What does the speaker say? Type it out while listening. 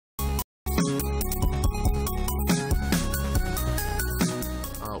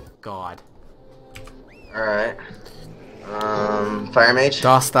God. Alright. Fire Mage?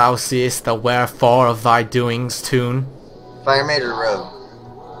 Dost thou seest the wherefore of thy doings, Toon? Fire Mage or Rogue?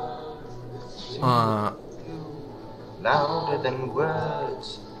 Louder than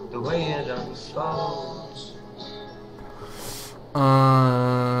words, the way it unfolds.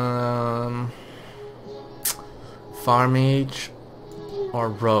 Fire Mage or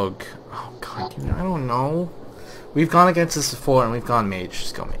Rogue? Oh God, dude, I don't know. We've gone against this before and we've gone Mage.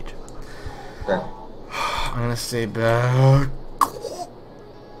 Just go Mage. Okay. I'm gonna say back.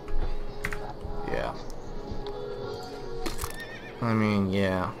 Yeah. I mean,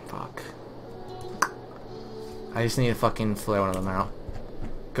 yeah. Fuck. I just need to fucking flare one of them out.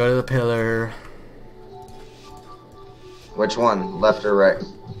 Go to the pillar. Which one? Left or right?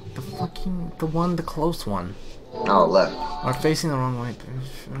 The close one. Oh, left. We're facing the wrong way.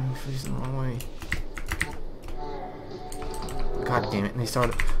 I'm facing the wrong way. God damn it! And they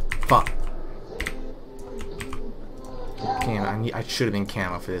started. Fuck. Damn, I should have been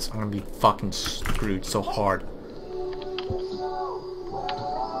camo for this. I'm gonna be fucking screwed so hard.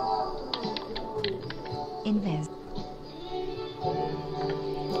 Invest.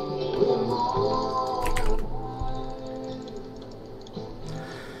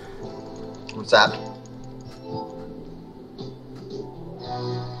 What's that?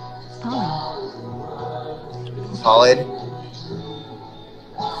 Pollard?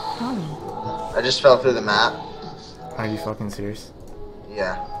 Polly. I just fell through the map. Are you fucking serious?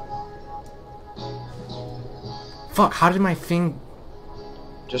 Yeah. Fuck, how did my thing...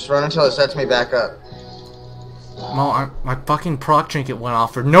 Just run until it sets me back up. My fucking proc trinket went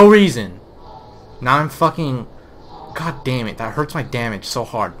off for no reason. Now I'm fucking... God damn it, that hurts my damage so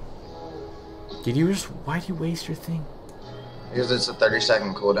hard. Why'd you waste your thing? Because it's a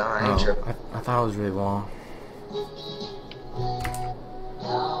 30-second cooldown, I ain't sure. I thought it was really long.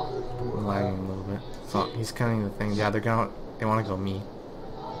 I'm lagging a little bit. Fuck, he's cutting the thing. Yeah, they want to go me.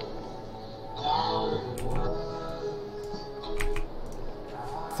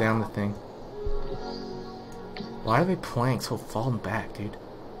 Stay on the thing. Why are they playing so falling back, dude?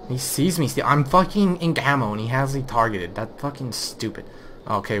 He sees me still. I'm fucking in camo and he has me targeted. That's fucking stupid.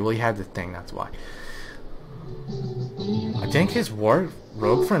 Okay, well he had the thing, that's why. I think his rogue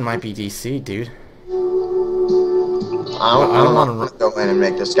friend might be DC, dude. I don't want to go in and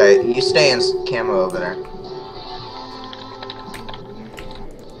make this guy. You stay in camo over there.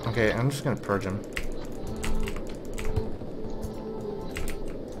 Okay, I'm just gonna purge him.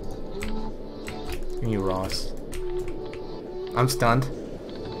 You Ross. I'm stunned.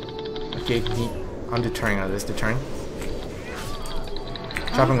 Okay, I'm deterring out of this. Deterring.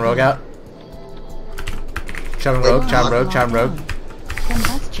 Chopping rogue out. Chopping rogue, chopping rogue, chopping rogue.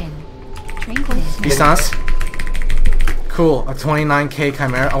 Combustion. Tranquility. Distance. Cool, a 29k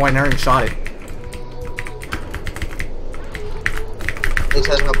Chimera. Oh, I never even shot it. This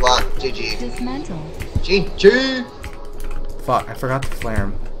has no block. GG. Dismantle. GG. Fuck, I forgot to flare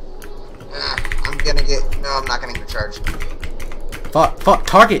him. I'm gonna get... No, I'm not gonna get charged. Fuck,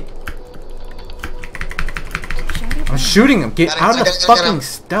 target! I'm shooting him! Get out of the fucking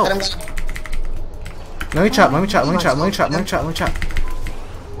stealth! Let me chop.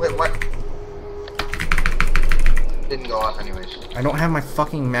 Wait, what? Didn't go off anyways. I don't have my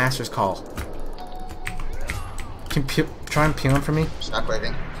fucking master's call. Can you try and peel him for me? Stop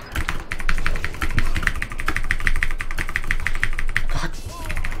waving. God.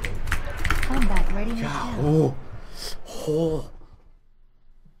 Combat ready. God. Oh.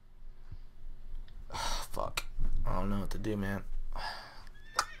 Fuck. I don't know what to do, man.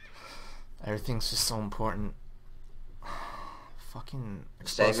 Everything's just so important. Fucking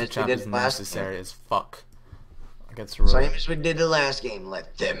explosive chop is necessary as fuck. I guess same as we did the last game.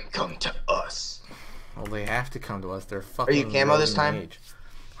 Let them come to us. Well, they have to come to us. They're fucking. Are you camo this time? Age.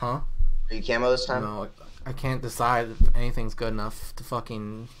 Huh? Are you camo this time? No, I can't decide if anything's good enough to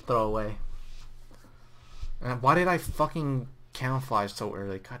fucking throw away. And why did I fucking camouflage so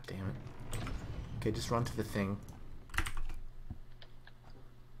early? God damn it. Okay, just run to the thing.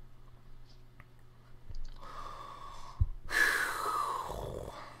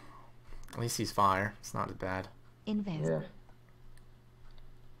 At least he's fire. It's not as bad. Invest. Yeah.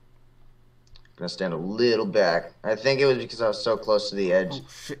 Gonna stand a little back. I think it was because I was so close to the edge. Oh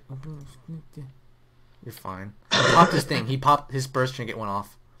shit. You're fine. He popped his thing. He popped his burst trinket went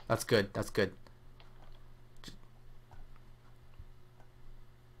off. That's good. That's good.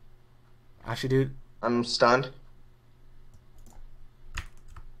 Actually, dude. I'm stunned.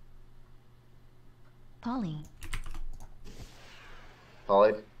 Polly.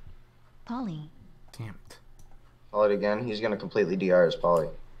 Pollard. Polly. Damn it. Pollard again. He's gonna completely DR his Poly.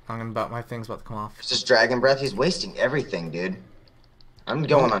 My thing's about to come off. It's just dragon breath. He's wasting everything, dude. I'm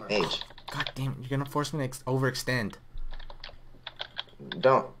going on mage. God damn it, you're gonna force me to overextend.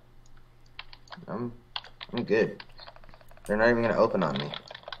 Don't. I'm good. They're not even gonna open on me.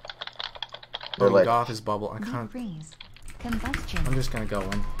 Oh, he got off his bubble. Deep freeze. Combustion. I'm just gonna go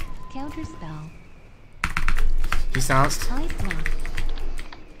in. Counterspell. He silenced. Ice block.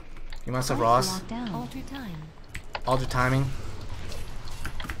 You must have Ice Ross. block down. Alter time. Alter timing.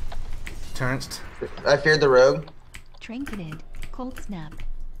 Turnst. I feared the rogue. Trinketed. Cold snap.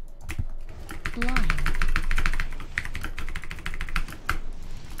 Blind.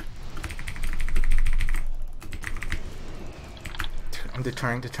 I'm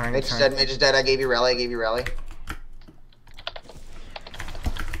deterring. Mage is dead. I gave you rally.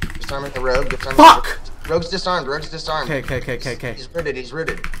 Disarming the rogue. Fuck! Rogue's disarmed. Okay. He's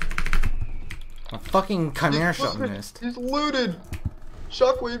rooted. A fucking chimera shot missed. He's looted.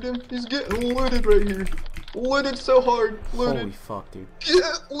 Shockwaved him. He's getting looted right here. Looted so hard. Looted. Holy fuck, dude.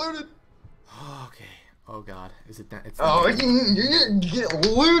 Yeah, looted. Okay. Oh god. Is it that? It's Oh, not you get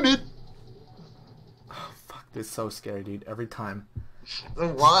looted. Oh, fuck. This is so scary, dude. Every time.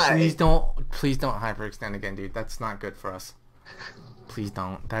 Why? Please don't hyperextend again, dude. That's not good for us. Please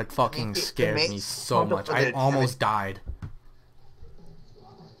don't. That fucking scared me so much. I almost died.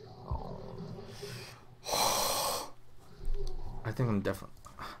 I think I'm definitely...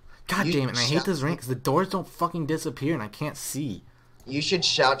 God damn it, and I hate this ring because the doors don't fucking disappear and I can't see. You should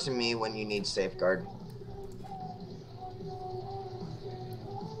shout to me when you need safeguard.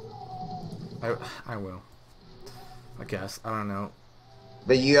 I will. I guess. I don't know.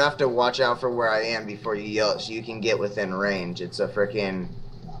 But you have to watch out for where I am before you yell so you can get within range. It's a freaking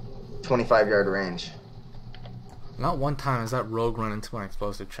 25-yard range. Not one time has that rogue run into my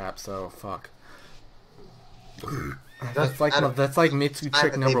explosive trap, so fuck. That's like Mitsu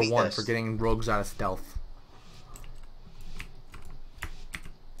trick number 1 for getting rogues out of stealth.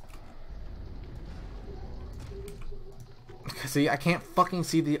 See, I can't fucking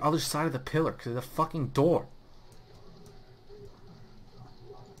see the other side of the pillar because of the fucking door.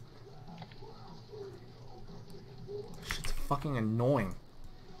 Shit's fucking annoying.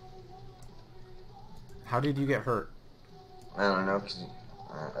 How did you get hurt? I don't know. 'Cause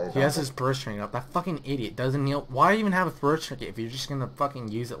he has his burst trinket up. That fucking idiot doesn't kneel. Why even have a burst trinket if you're just gonna fucking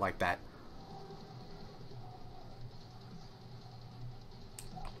use it like that?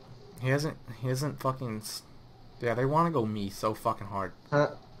 He hasn't fucking... Yeah, they want to go me so fucking hard.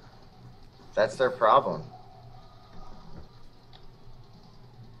 Huh. That's their problem.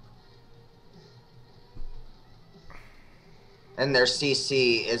 And their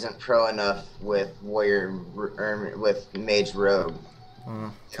CC isn't pro enough with with Mage Rogue.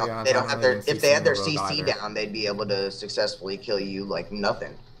 They don't have their. If they had their CC down, they'd be able to successfully kill you like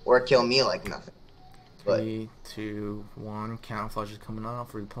nothing, or kill me like nothing. 3, 2, 1. Camouflage is coming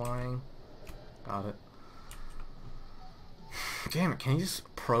off. Replying. Got it. Damn it! Can you just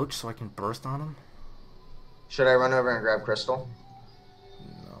approach so I can burst on him? Should I run over and grab Crystal?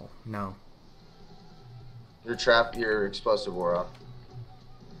 No. Your explosive wore off.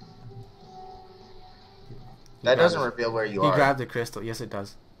 That doesn't reveal where you are. He grabbed the crystal. Yes, it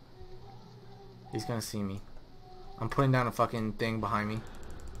does. He's gonna see me. I'm putting down a fucking thing behind me.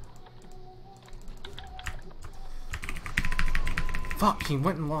 Fuck, he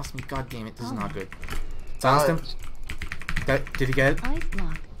went and lost me. God damn it, this is not good. Silenced him. Did he get it? Ice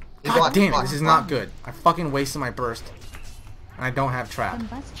block. God damn it, this is not good. I fucking wasted my burst. And I don't have trap.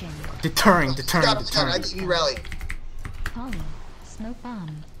 Combustion. Deterring. I give you rally. Poly. Smoke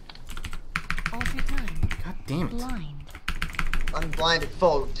bomb. Alter time. God damn it. Blind. I'm blinded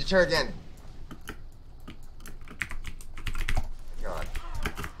full. Deter again. God.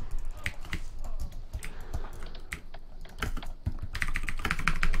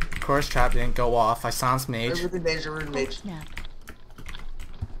 Of course, trap didn't go off. I silenced mage. Mage. Snap.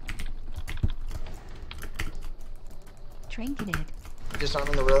 Trinketed.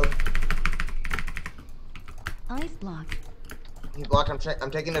 Disarming the rogue. Ice block. He blocked.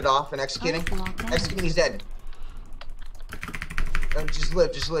 I'm taking it off and executing. Ice block down. Executing. He's dead. Oh, just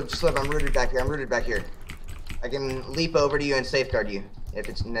live. I'm rooted back here. I can leap over to you and safeguard you if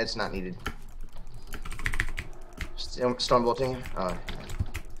it's not needed. Stormbolting.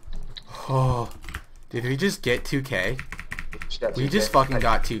 Oh, did we just get 2K? We 2K. just fucking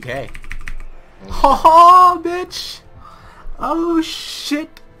got 2K. Haha, bitch! Oh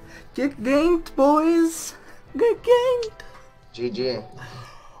shit! Get ganked, boys! Get ganked! GG.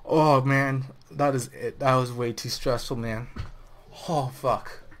 Oh man, that is it. That was way too stressful, man. Oh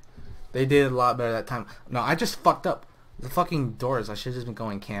fuck. They did a lot better that time. No, I just fucked up. The fucking doors, I should have just been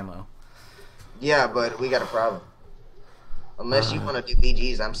going camo. Yeah, but we got a problem. Unless you want to do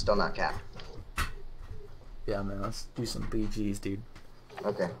BGs, I'm still not capped. Yeah, man, let's do some BGs, dude.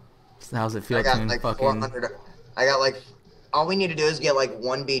 Okay. So how's it feel? I got like 400. I got like, all we need to do is get like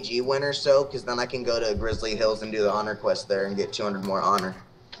 1 BG win or so, because then I can go to Grizzly Hills and do the honor quest there and get 200 more honor.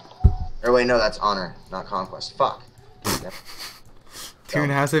 Or wait, no, that's honor, not conquest. Fuck. Dude,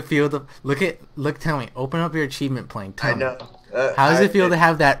 how's it feel to tell me, open up your achievement plane. Tell I know. How does it feel to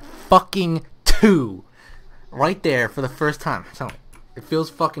have that fucking 2 right there for the first time? Tell me. It feels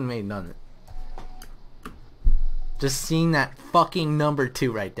fucking made, doesn't it? Just seeing that fucking number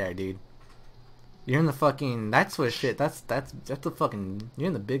 2 right there, dude. You're in the fucking, that's what shit, that's the fucking, you're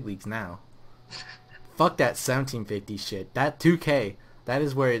in the big leagues now. Fuck that 1750 shit. That 2K, that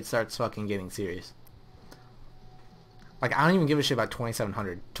is where it starts fucking getting serious. Like, I don't even give a shit about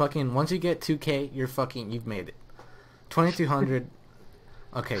 2700. Fucking, once you get 2K, you're fucking, you've made it. 2200,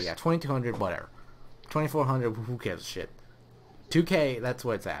 okay, yeah, 2200, whatever. 2400, who gives a shit? 2K, that's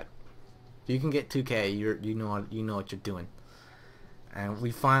what it's at. If you can get 2K, you know what you're doing. And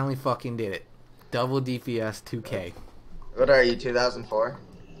we finally fucking did it. Double DPS 2K. What are you, 2004?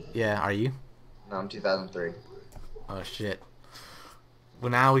 Yeah, are you? No, I'm 2003. Oh shit.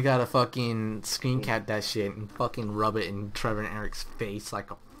 Well, now we gotta fucking screen cap that shit and fucking rub it in Trevor and Eric's face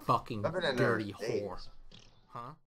like a fucking dirty whore. Huh?